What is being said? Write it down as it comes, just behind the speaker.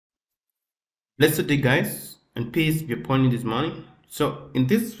Blessed day guys, and peace be upon you this morning. So in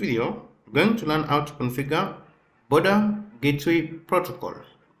this video, we're going to learn how to configure Border Gateway Protocol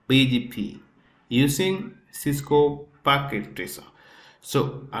BGP using Cisco Packet Tracer.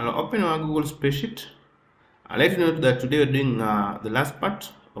 So I'll open our Google spreadsheet. I'll let you know that today we're doing the last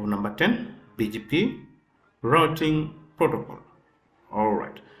part of number 10, BGP Routing Protocol.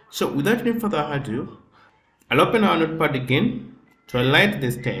 Alright, so without any further ado, I'll open our notepad again to highlight the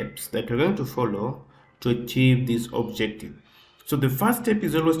steps that we're going to follow to achieve this objective. So the first step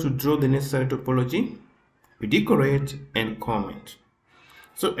is always to draw the necessary topology, we decorate and comment.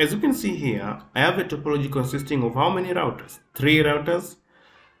 So as you can see here, I have a topology consisting of how many routers? 3 routers,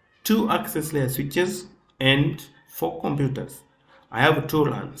 2 access layer switches, and 4 computers. I have 2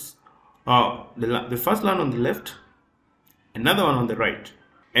 LANs. The first LAN on the left, another one on the right.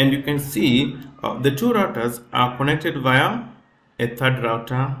 And you can see the 2 routers are connected via a third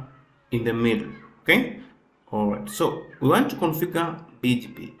router in the middle. Okay, all right, so we want to configure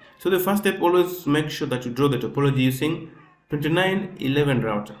BGP. So the first step, always make sure that you draw the topology using 2911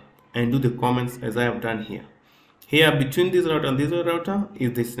 router and do the comments as I have done here. Here between this router and this router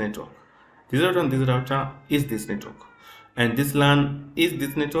is this network, this router and this router is this network, and this LAN is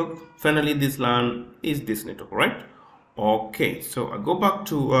this network, finally this LAN is this network, right? Okay, so I go back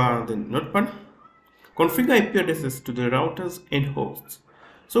to the notepad. Configure IP addresses to the routers and hosts.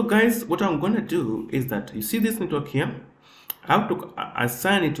 So guys, what I'm going to do is that you see this network here, I have to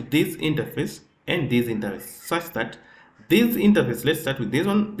assign it to this interface and this interface, such that this interface, let's start with this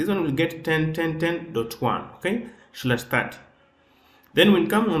one will get 10.10.10.1, okay, /30. Then when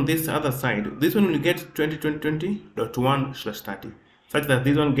come on this other side, this one will get 20.20.1/30, such that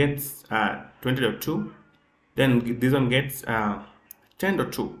this one gets 20.2, then this one gets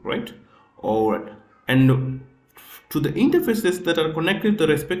 10.2, right? Alright. And to the interfaces that are connected to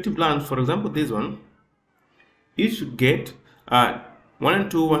the respective LANs, for example this one, it should get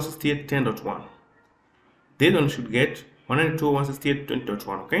 192.168.10.1. This one should get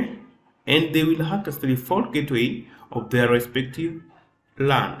 192.168.20.1, okay? And they will act as the default gateway of their respective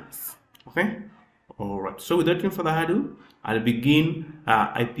LANs, okay? Alright, so without any further ado, I'll begin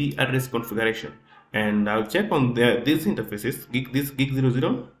IP address configuration, and I'll check on these interfaces, this gig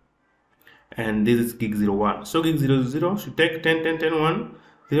 00 and this is gig 01. So gig 00 should take 10.10.10.1,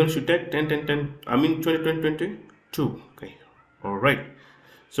 this one should take 10.10.10, I mean 20.20.22, okay? Alright,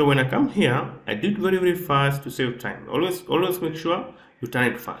 so when I come here, I do it very fast to save time. Always make sure you turn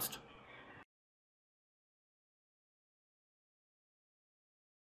it fast.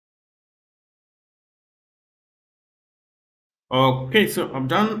 Okay, so I'm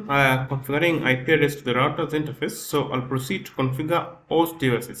done configuring IP address to the router's interface. So I'll proceed to configure host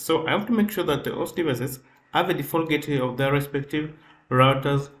devices. So I have to make sure that the host devices have a default gateway of their respective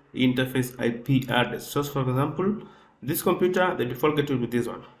router's interface IP address. So for example, this computer, the default gateway will be this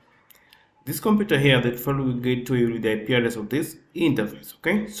one. This computer here, the default gateway will be the IP address of this interface.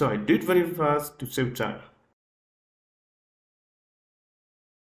 Okay, so I do it very fast to save time.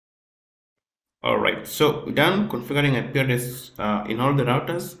 Alright, so we're done configuring IP address in all the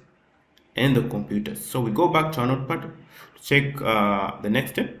routers and the computers. So we go back to our notepad to check the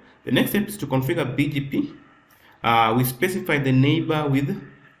next step. The next step is to configure BGP. We specify the neighbor with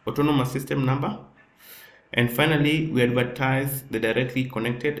autonomous system number, and finally we advertise the directly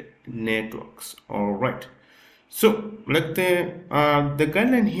connected networks. Alright, so like the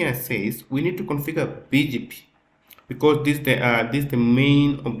guideline here says, we need to configure BGP, because this is the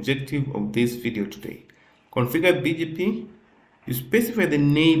main objective of this video today. Configure BGP, you specify the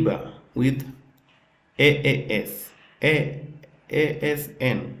neighbor with ASN,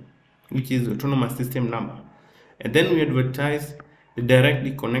 which is autonomous system number, and then we advertise the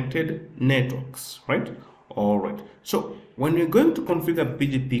directly connected networks, right? Alright, so when you're going to configure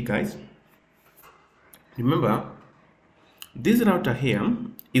BGP, guys, remember this router here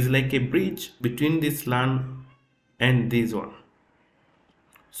is like a bridge between this LAN and this one.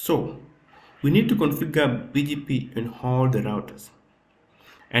 So we need to configure BGP in all the routers,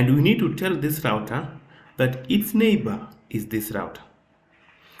 and we need to tell this router that its neighbor is this router.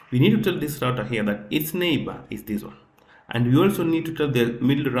 We need to tell this router here that its neighbor is this one, and we also need to tell the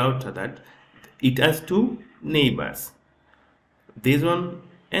middle router that it has 2 neighbors, this one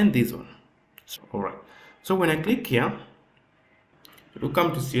and this one. So, alright, so when I click here, it will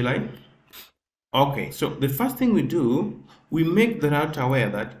come to CLI. Okay, so the first thing we do, we make the router aware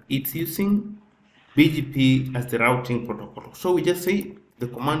that it's using BGP as the routing protocol. So we just say the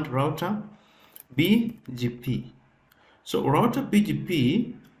command router BGP. So router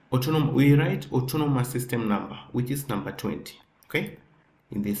BGP, we write autonomous system number, which is number 20, okay,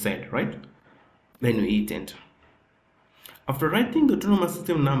 in this side, right? Then we hit enter. After writing the autonomous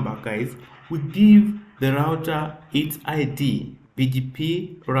system number, guys, we give the router its ID,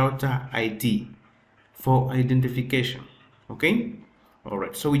 BGP router ID, for identification. Okay, all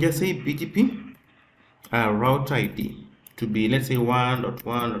right, so we just say BGP router ID to be, let's say,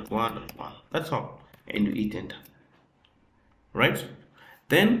 1.1.1.1. That's all, and you hit enter. Right,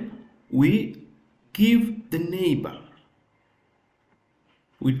 then we give the neighbor,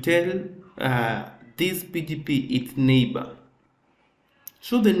 we tell this BGP its neighbor.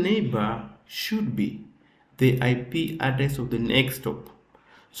 So the neighbor should be the IP address of the next hop.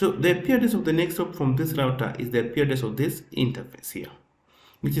 So the IP address of the next hop from this router is the IP address of this interface here,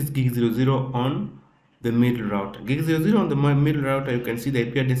 which is gig 00 on the middle router. Gig 00 on the middle router, you can see the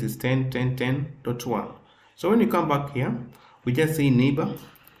IP address is 10.10.10.1. So when you come back here, we just say neighbor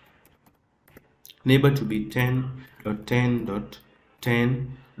to be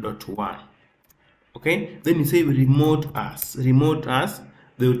 10.10.10.1. okay, then you say remote us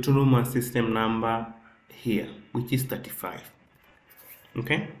the autonomous system number here, which is 35.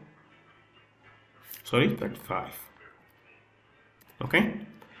 Okay, sorry, 35. Okay,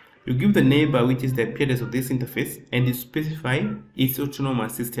 you give the neighbor, which is the IP address of this interface, and you specify its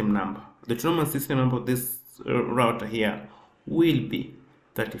autonomous system number. The autonomous system number of this router here will be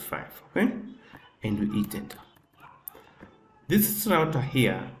 35. Okay, and you hit enter. This router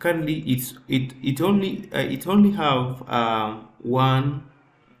here currently it only have one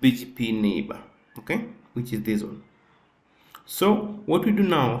BGP neighbor, okay, which is this one. So what we do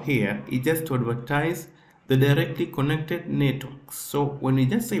now here is just to advertise the directly connected networks. So when we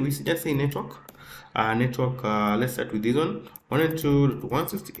just say network, let's start with this one,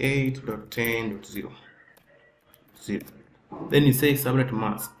 192.168.10.0. Then you say subnet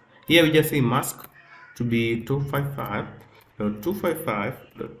mask. Here we just say mask to be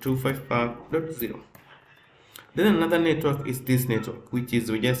 255.255.255.0. Then another network is this network, which is,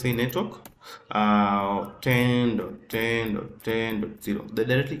 we just say network 10.10.10.0, the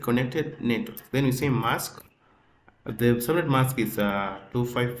directly connected network. Then we say mask. The subnet mask is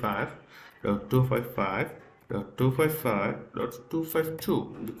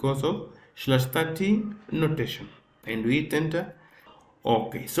 255.255.255.252 because of /30 notation, and we hit enter.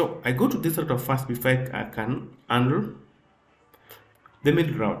 Okay, so I go to this router first before I can handle the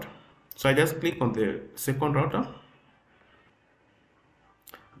middle router. So I just click on the second router,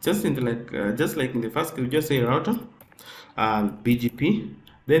 just like in the first, you just say router BGP,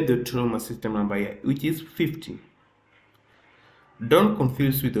 then the autonomous system number here, which is 50. Don't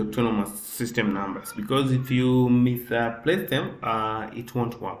confuse with the autonomous system numbers, because if you misplace them, it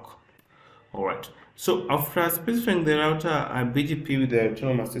won't work. All right, so after specifying the router BGP with the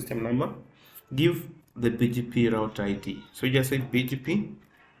autonomous system number, give the BGP router ID. So you just say BGP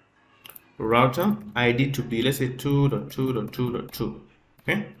router ID to be, let's say, 2.2.2.2.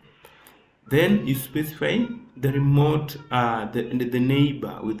 okay, then you specify the remote the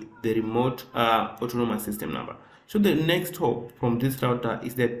neighbor with the remote autonomous system number. So the next hop from this router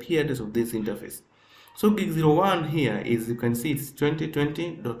is the IP address of this interface. So gig 01 here is, you can see, it's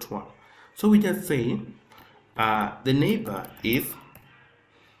 2020.1. so we just say the neighbor is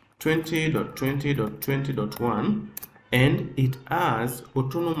 20.20.20.1, and it has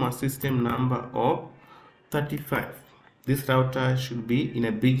autonomous system number of 35. This router should be in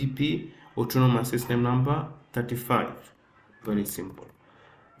a BGP autonomous system number 35. Very simple.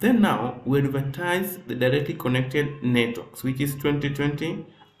 Then now we advertise the directly connected networks, which is 2020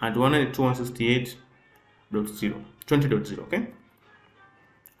 and 192.168.20.0. okay,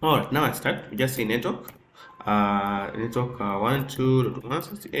 all right, now I start. We just say network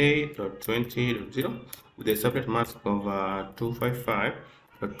 192.168.20.0 with a subnet mask of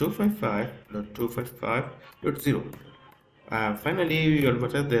 255.255.255.0. Finally, we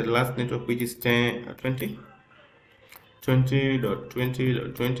advertise the last network, which is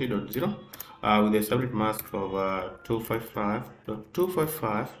 20.20.20.0 with a subnet mask of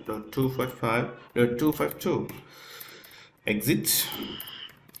 255.255.255.252. Exit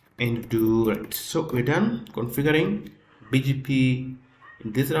and do right. So we're done configuring BGP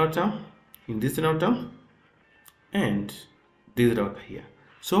in this router, and this router here.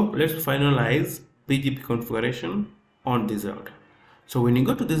 So let's finalize BGP configuration on this router. So when you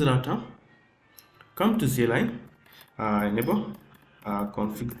go to this router, come to CLI, enable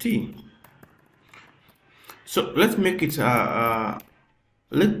config T. So let's make it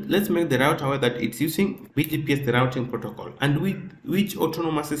let's make the router aware that it's using BGP as the routing protocol, and with which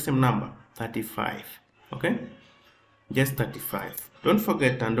autonomous system number? 35. okay, just 35. Don't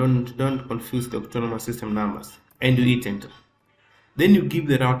forget and don't confuse the autonomous system numbers, and you hit enter. Then you give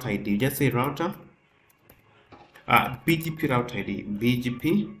the router ID. You just say router BGP route ID,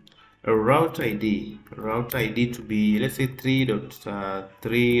 BGP route ID to be, let's say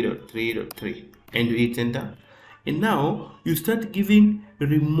 3.3.3.3, and you hit enter. And now you start giving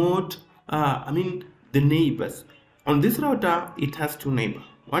remote the neighbors. On this router it has two neighbors.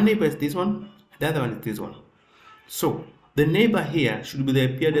 One neighbor is this one, the other one is this one. So the neighbor here should be the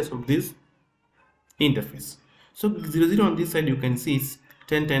IP address of this interface. So 00 on this side, you can see it's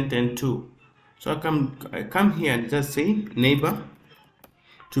 10.10.10.2. So I come here and just say neighbor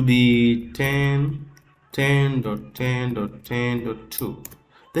to be 10.10.10.10.2.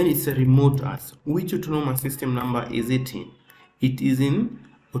 Then it's a remote ask. Which autonomous system number is it in? It is in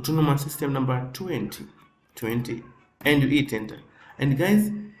autonomous system number 20, and you hit enter. And guys,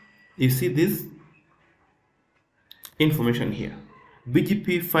 you see this information here,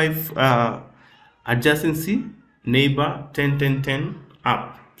 BGP 5 adjacency neighbor 10.10.10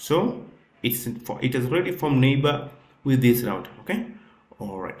 up. So it has already formed neighbor with this router. Okay,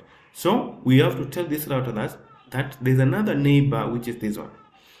 all right. So we have to tell this router that there's another neighbor, which is this one,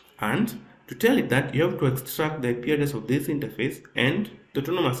 and to tell it that, you have to extract the IP address of this interface and the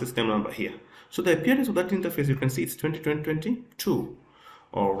autonomous system number here. So the IP address of that interface, you can see it's 20.20.22.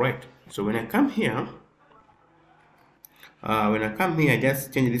 all right. So when I come here, I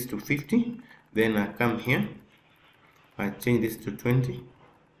just change this to 50. Then I come here, I change this to 20,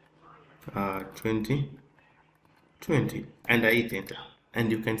 20, and I hit enter. And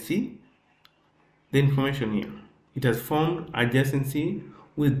you can see the information here. It has formed adjacency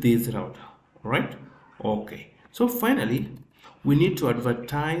with this router. All right. Okay. So finally, we need to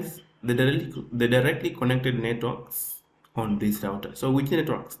advertise the directly connected networks on this router. So which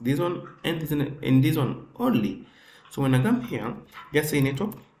networks? This one and this one only. So when I come here, just say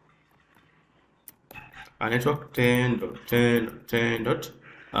network. Network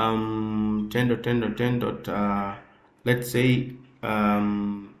 10.10.10.10.10. Let's say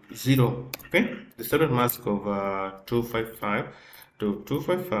 0. Okay, the standard mask of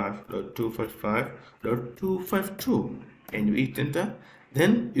 255.255.255.252, and you hit enter.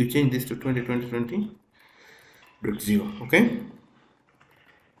 Then you change this to 20.20.20.0. okay,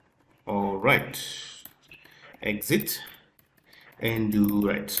 all right, exit and do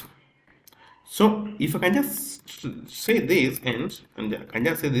right. So if I can just say this and I can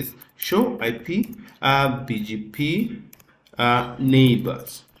just say this, show IP BGP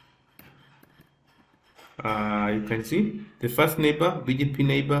neighbors. You can see the first neighbor, BGP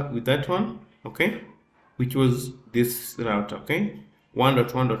neighbor with that one, okay, which was this router. Okay,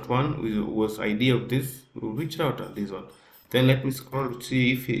 1.1.1 was ID of this, which router? This one. Then let me scroll to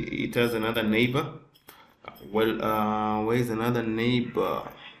see if it has another neighbor. Well, where is another neighbor?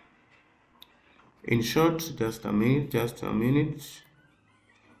 In short, just a minute.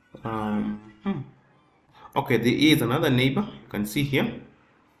 Okay, there is another neighbor, you can see here,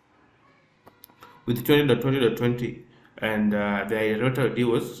 with 20.20.20, and the router ID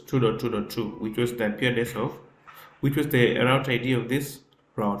was 2.2.2, which was the IP address of, which was the router ID of this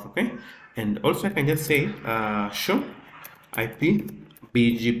route. Okay, and also I can just say show IP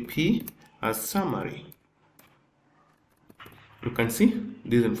BGP summary. You can see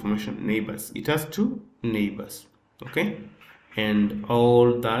this information, neighbors. It has two neighbors. Okay, and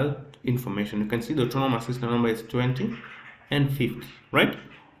all that information, you can see the autonomous system number is 20 and 50, right?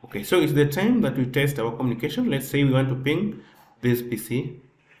 Okay, so it's the time that we test our communication. Let's say we want to ping this PC,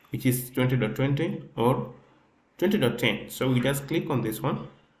 which is 20.20 or 20.10. So we just click on this one.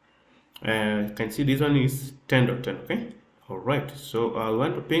 You can see this one is 10.10. okay, all right. So we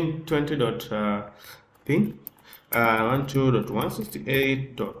want to ping 20.ping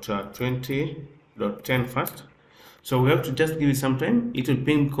 12.168.20.10 first. So we have to just give it some time. It will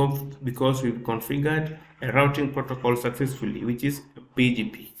ping because we've configured a routing protocol successfully, which is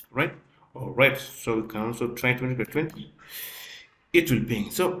BGP, right? All right. So we can also try 20.20. It will ping.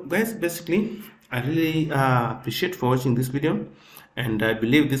 So guys, basically, I really appreciate for watching this video, and I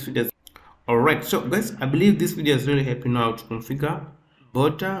believe this video. All right. So guys, I believe this video is really helping out to configure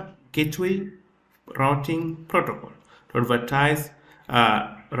border gateway routing protocol to advertise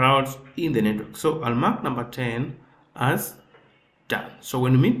routes in the network. So I'll mark number 10 as done. So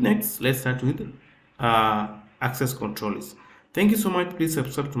when we meet next, let's start with access controllers. Thank you so much. Please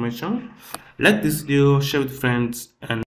subscribe to my channel, like this video, share with friends, and